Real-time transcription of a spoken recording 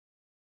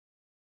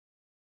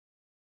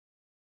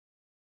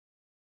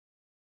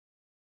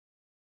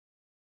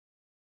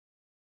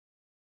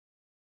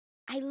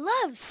I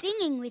love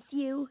singing with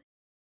you.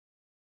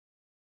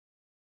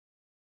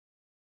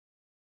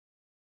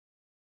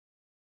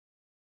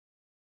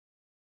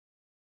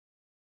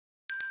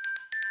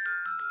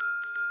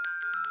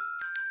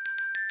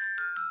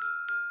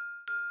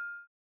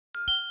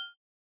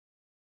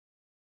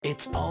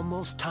 It's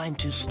almost time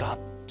to stop,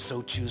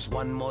 so choose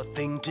one more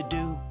thing to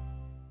do.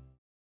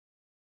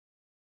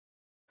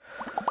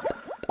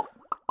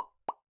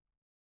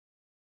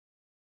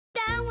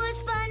 That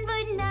was fun,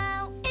 but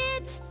now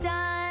it's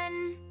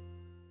done.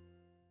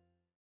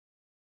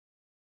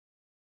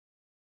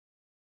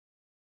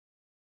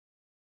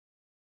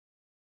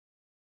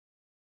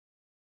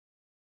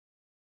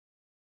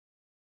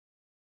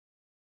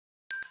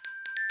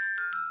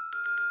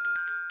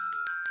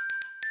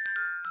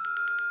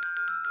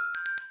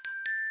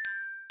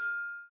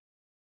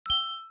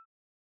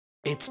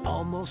 It's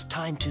almost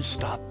time to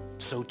stop,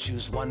 so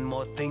choose one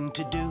more thing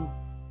to do.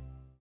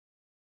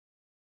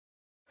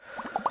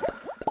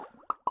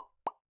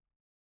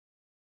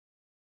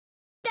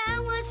 That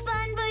was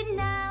fun, but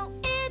now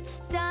it's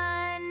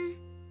done.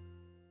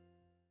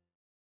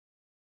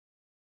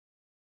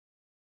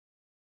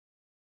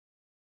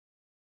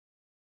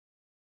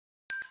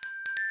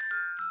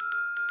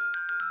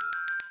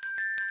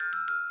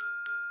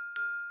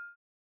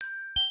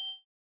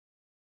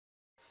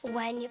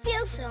 When you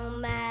feel so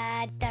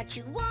mad that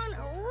you wanna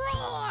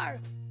roar,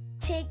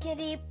 take a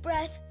deep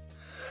breath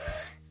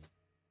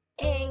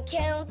and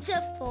count to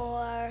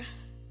 4.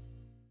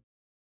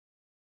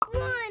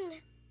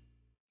 1,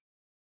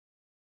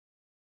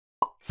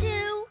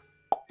 2,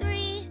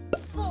 3,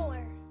 4.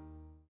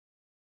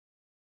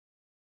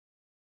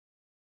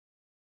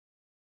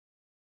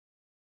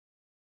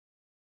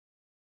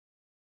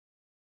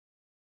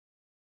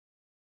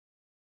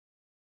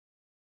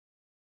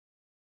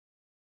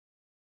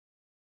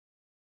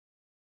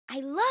 I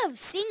love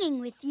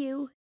singing with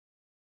you.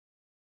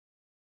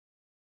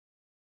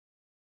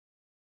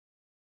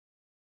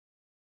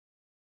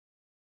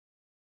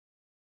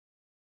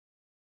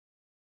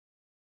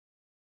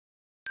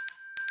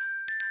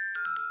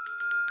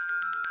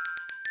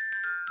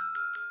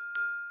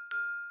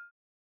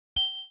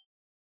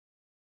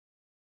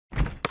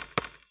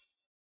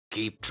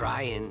 Keep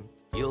trying,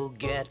 you'll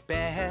get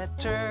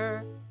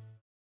better.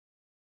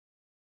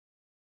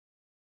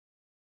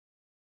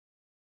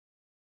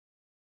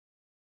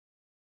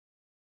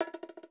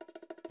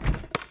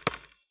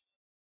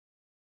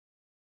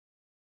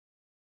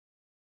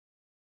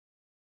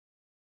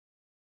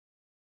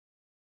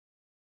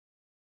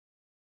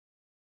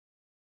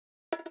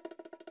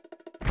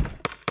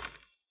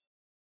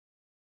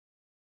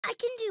 I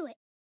can do it.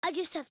 I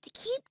just have to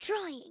keep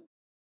trying.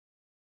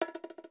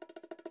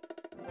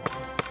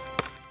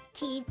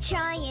 Keep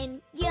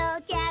trying, you'll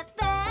get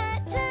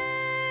better.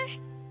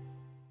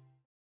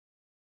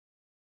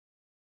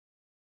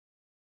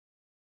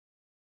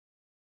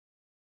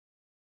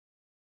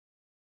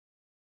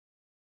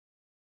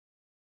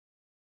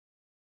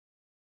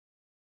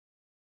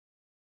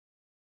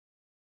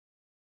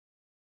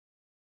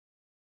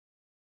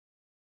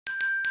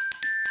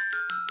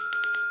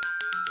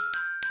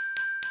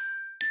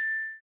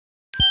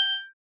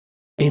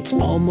 It's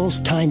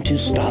almost time to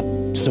stop,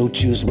 so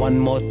choose one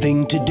more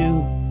thing to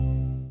do.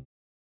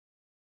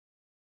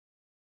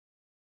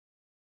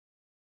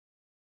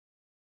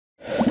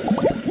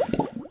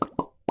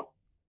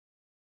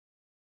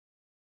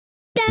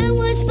 That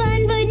was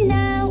fun, but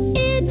now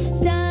it's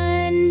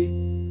done.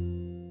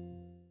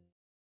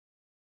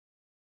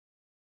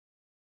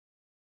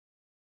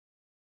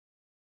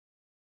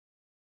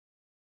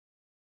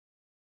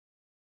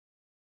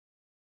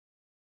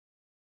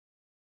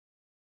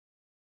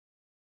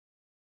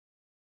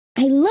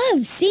 I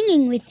love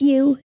singing with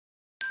you.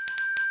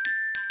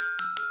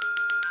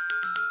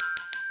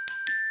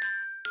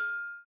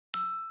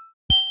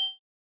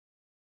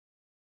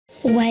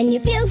 When you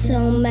feel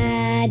so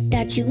mad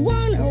that you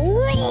wanna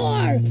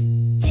roar,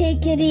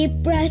 take a deep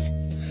breath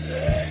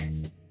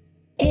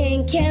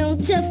and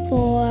count to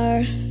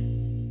 4.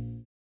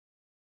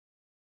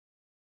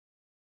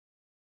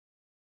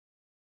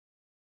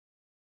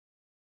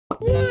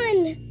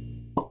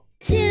 1,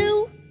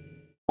 2,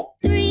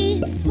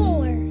 3,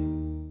 4.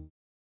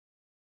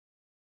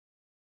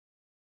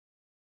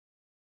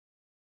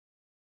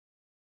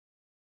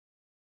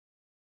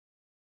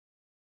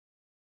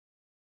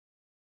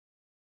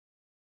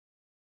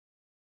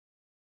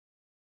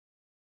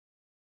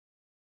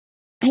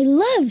 I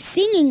love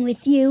singing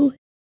with you.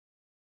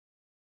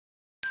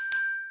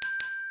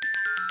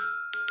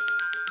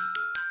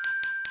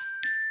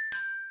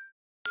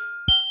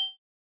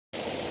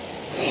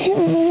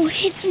 Oh,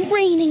 it's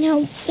raining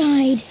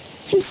outside.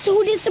 I'm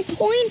so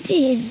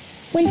disappointed.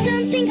 When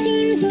something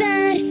seems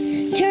bad,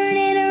 turn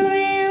it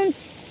around.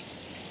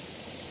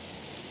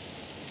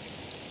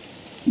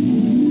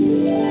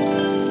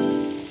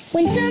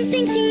 When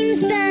something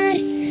seems bad,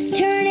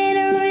 turn it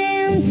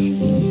around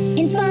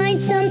and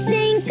find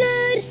something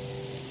good.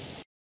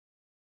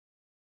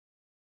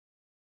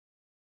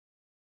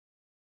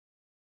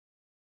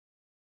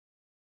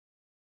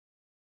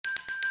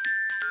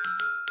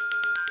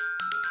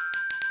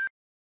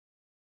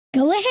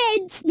 Go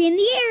ahead, spin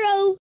the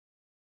arrow.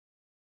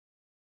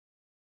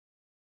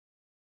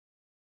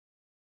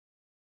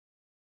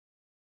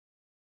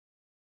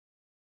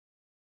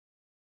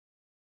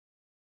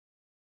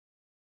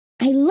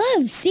 I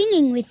love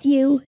singing with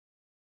you.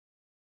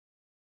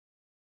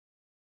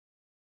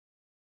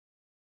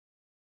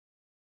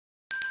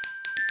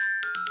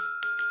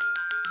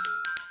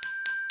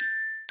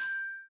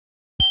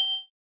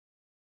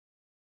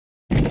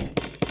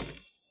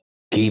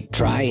 Keep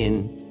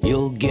trying,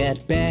 you'll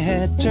get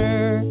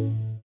better.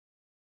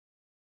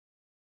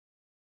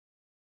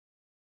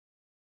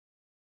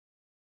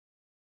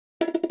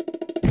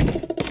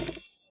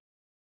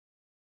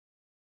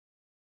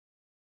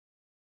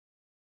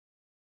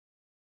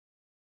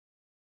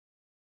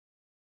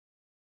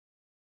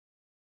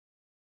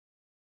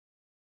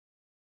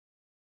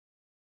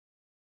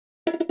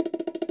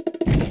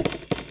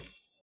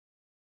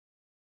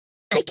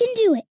 I can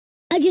do it.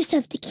 I just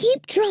have to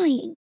keep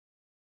trying.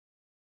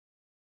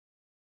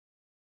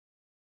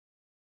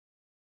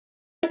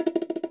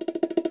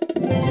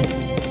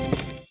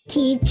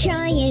 Keep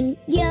trying,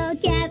 you'll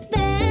get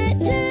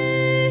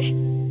better.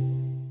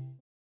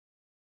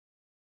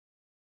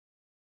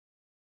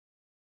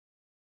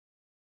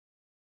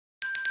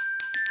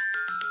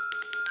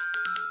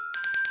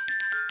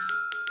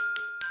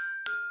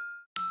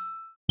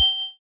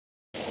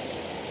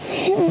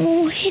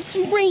 Oh, it's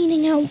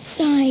raining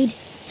outside.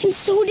 I'm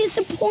so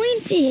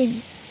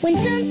disappointed. When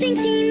something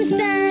seems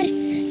bad,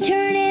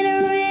 turn it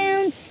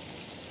around.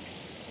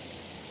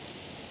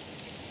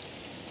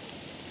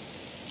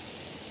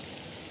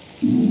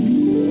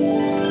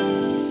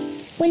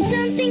 When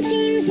something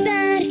seems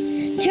bad,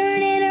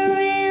 turn it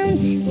around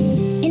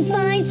and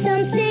find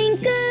something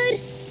good.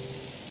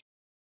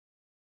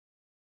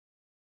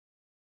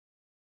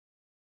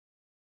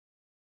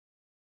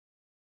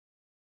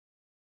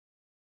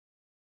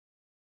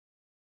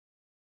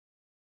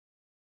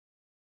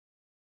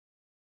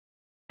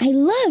 I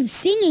love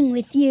singing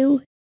with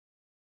you.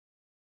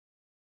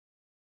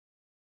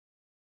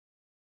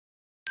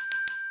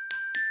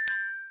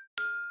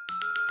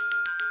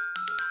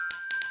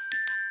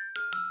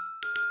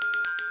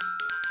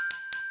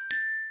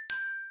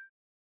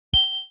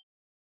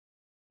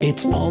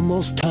 It's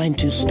almost time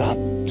to stop,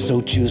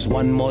 so choose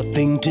one more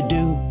thing to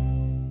do.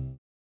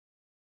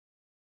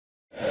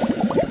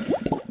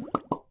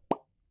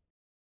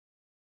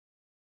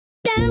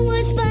 That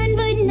was fun,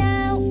 but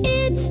now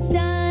it's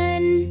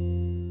done.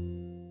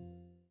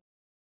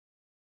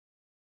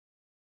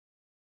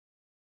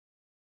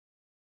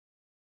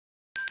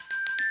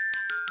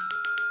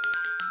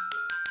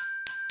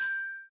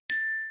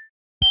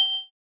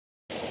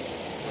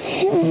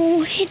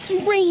 Oh, it's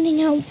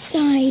raining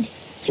outside.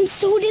 I'm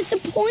so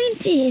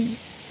disappointed.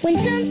 When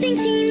something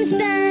seems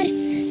bad,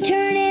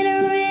 turn it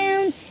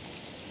around.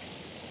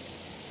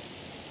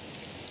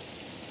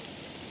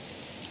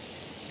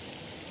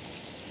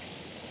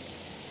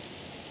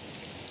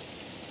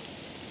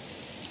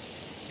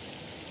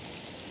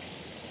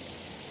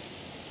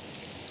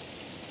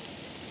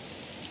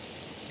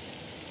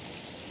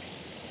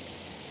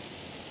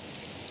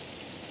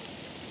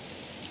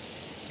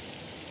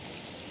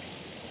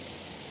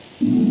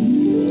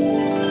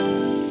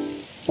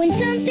 When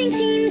something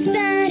seems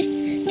bad,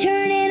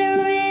 turn it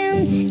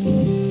around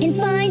and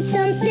find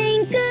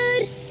something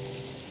good.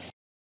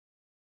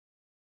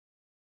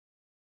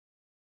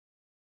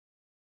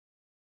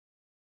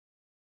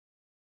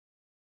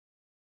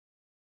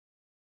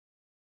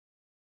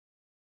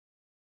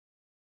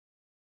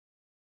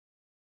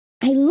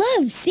 I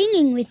love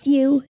singing with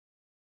you.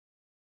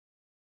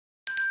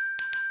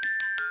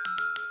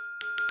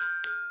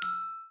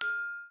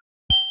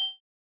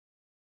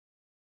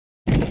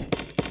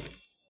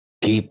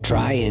 Keep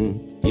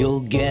trying,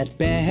 you'll get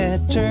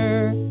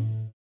better.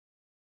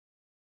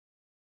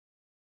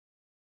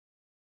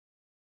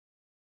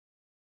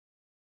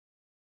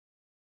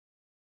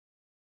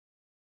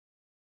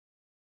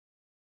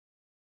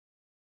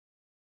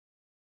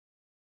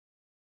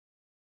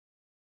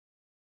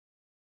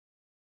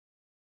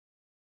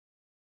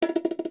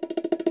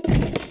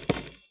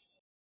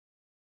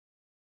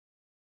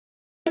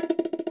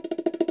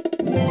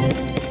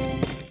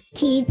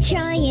 Keep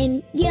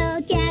trying,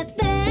 you'll get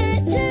better.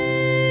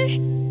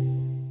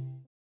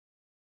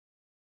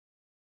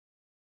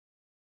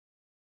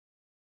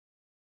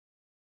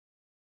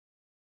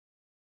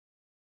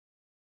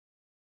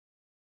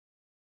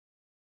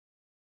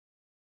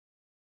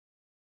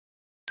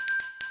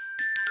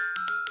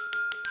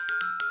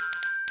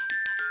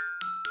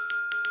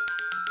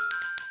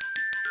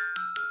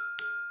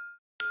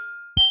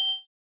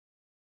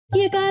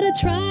 You gotta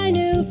try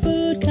new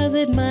food 'cause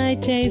it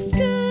might taste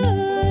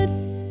good.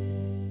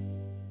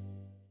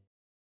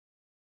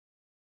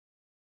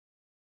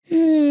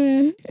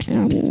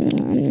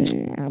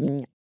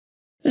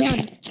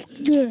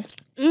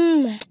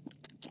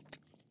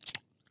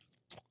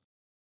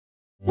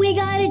 We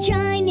gotta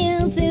try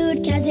new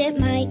food 'cause it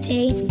might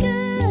taste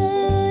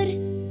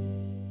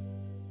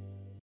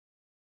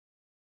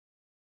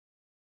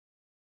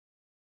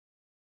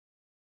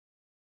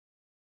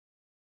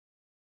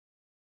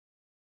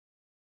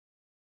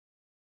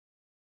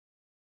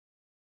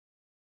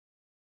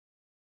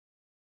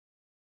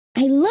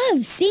I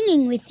love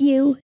singing with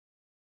you.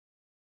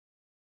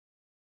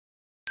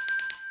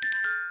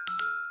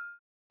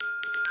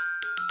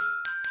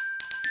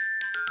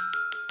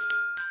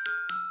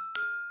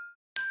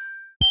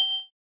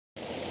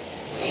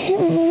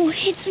 Oh,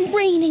 it's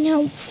raining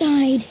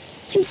outside.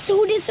 I'm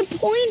so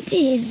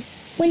disappointed.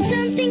 When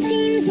something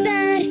seems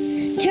bad,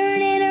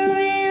 turn it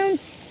around.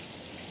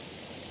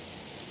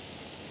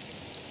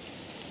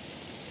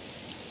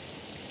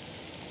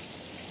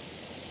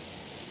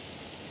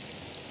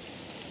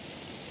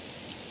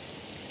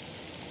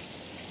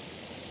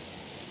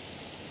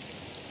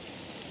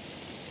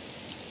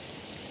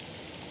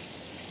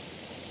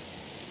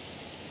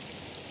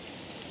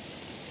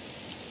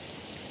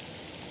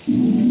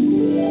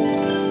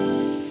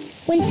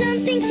 When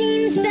something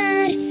seems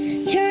bad,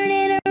 turn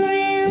it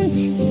around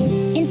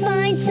and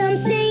find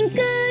something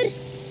good.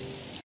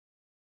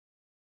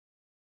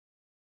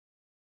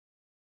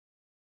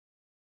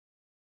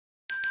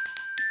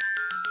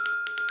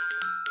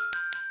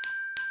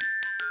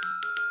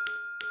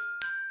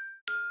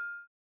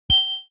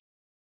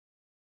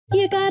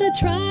 You gotta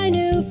try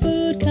new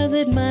food 'cause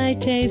it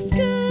might taste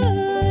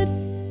good.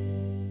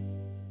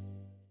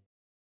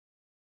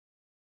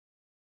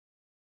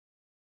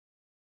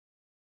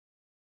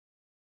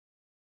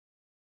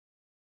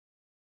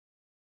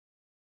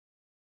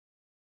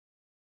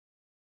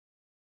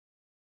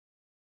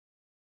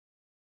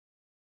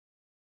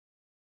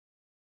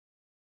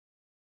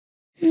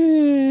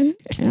 Hmm.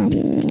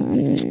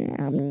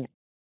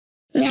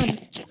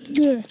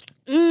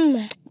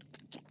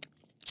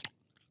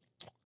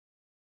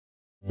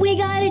 We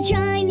gotta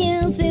try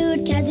new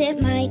food 'cause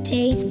it might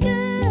taste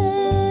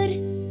good.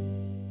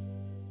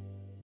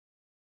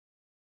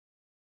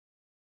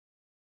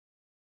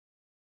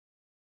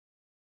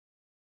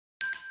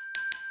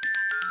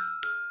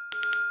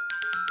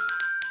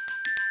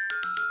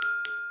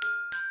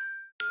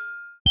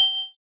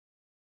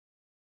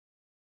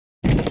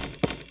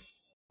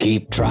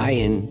 Keep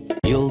trying,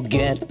 you'll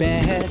get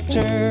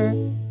better.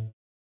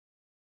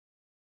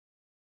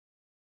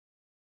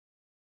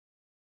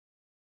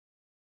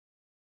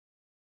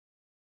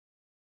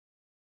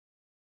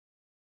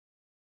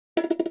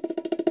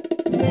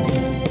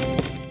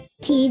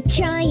 Keep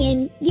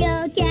trying,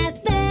 you'll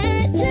get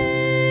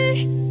better.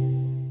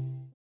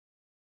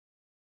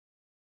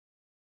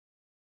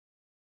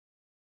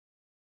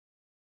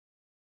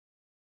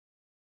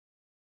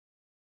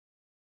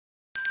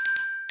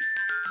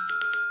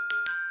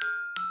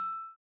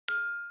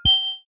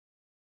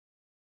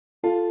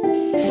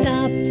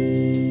 Stop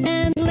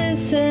and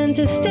listen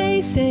to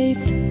stay safe.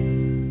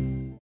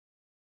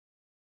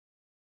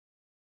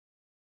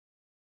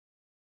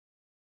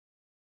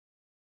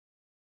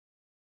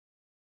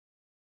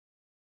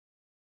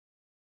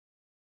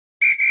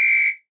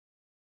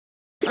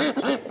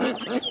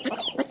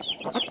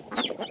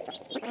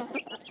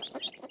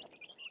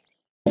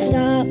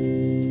 Stop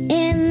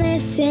and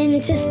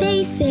listen to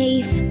stay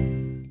safe.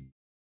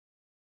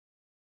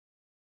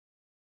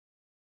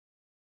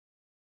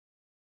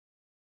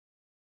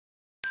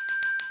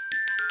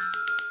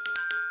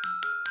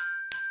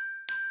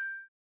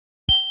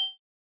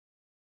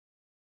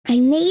 I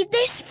made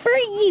this for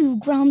you,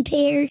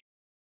 Grandpere.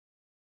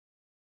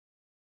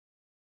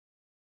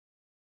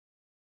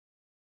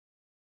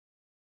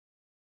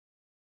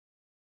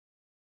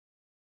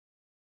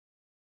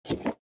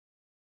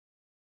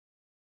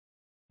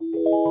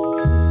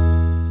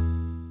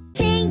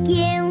 Thank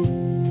you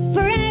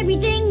for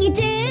everything you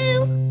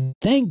do.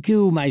 Thank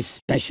you, my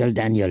special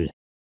Daniel.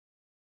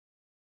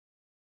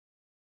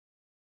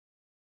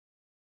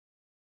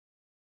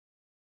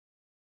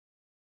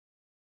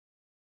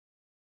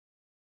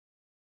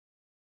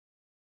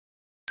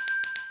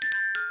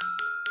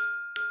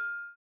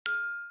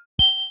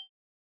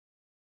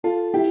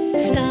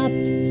 Stop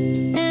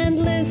and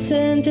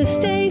listen to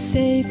stay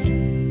safe.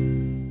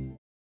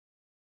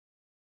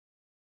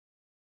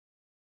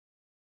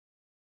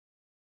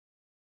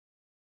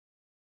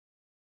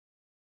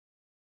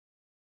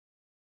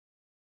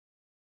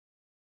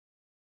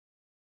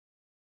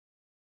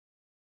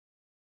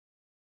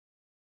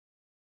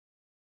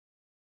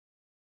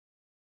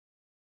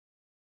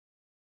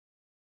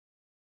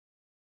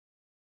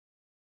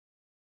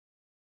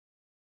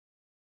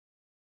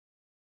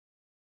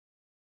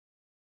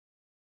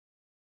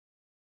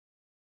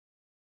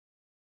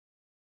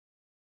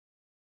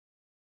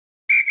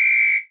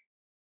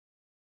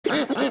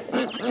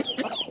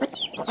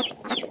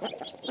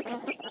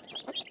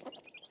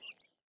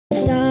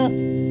 Stop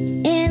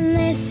and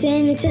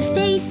listen to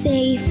stay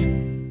safe.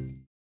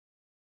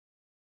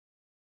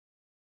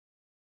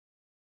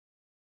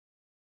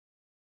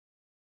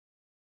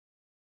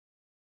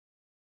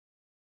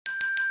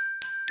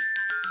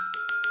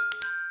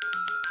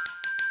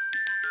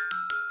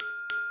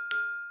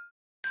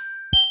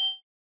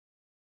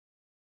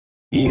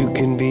 You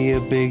can be a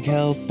big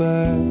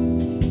helper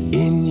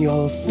in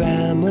your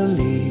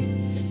family.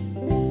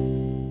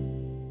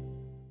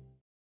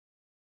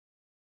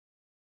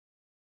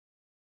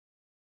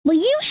 Will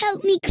you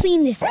help me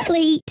clean this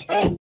plate?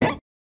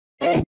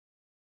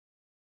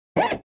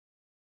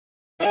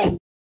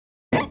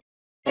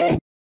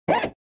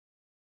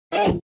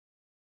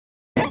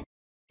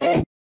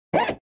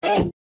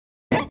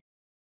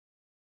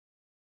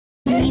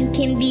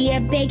 can be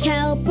a big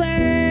helper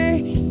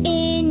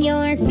in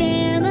your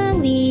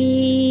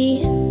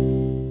family.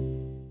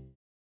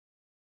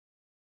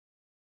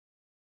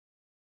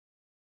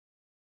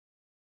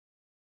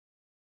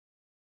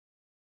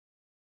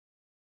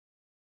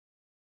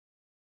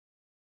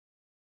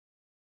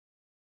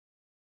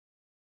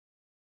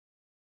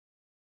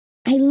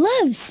 I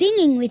love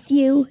singing with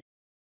you.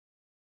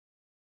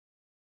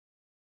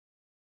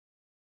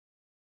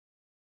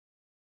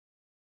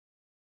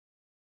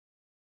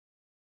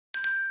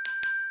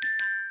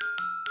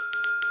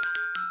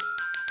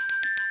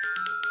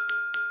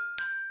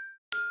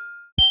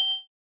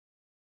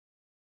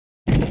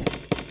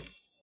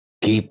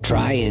 Keep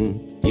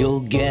trying,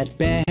 you'll get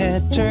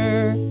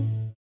better.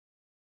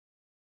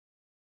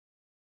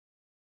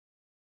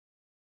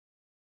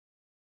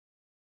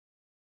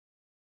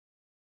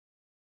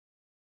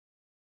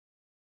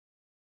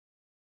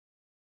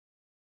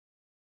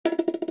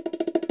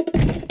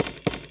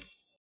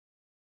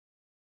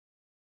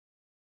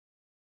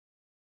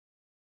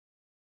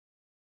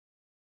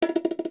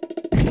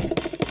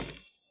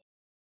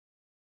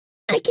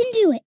 I can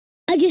do it.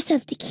 I just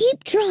have to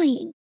keep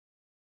trying.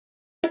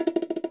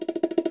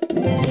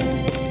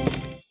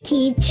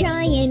 Keep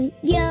trying,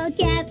 you'll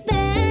get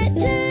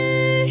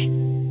better.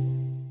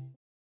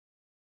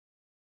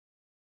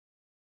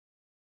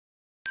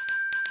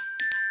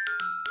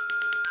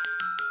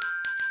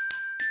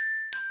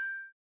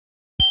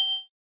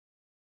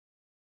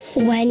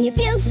 When you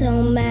feel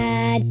so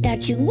mad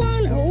that you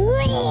wanna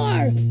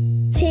roar,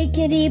 take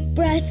a deep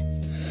breath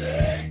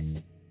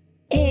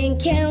and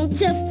count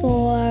to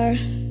 4.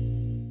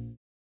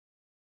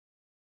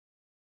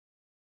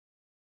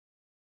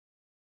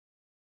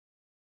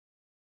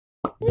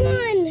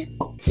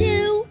 1,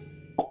 2,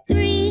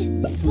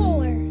 3,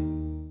 4.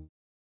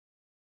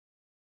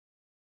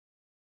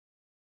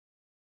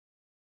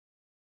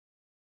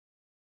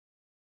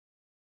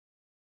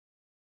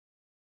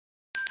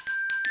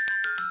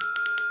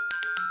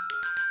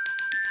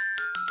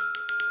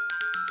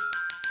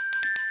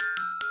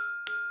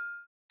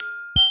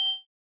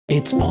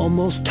 It's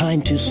almost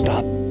time to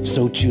stop,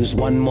 so choose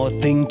one more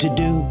thing to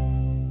do.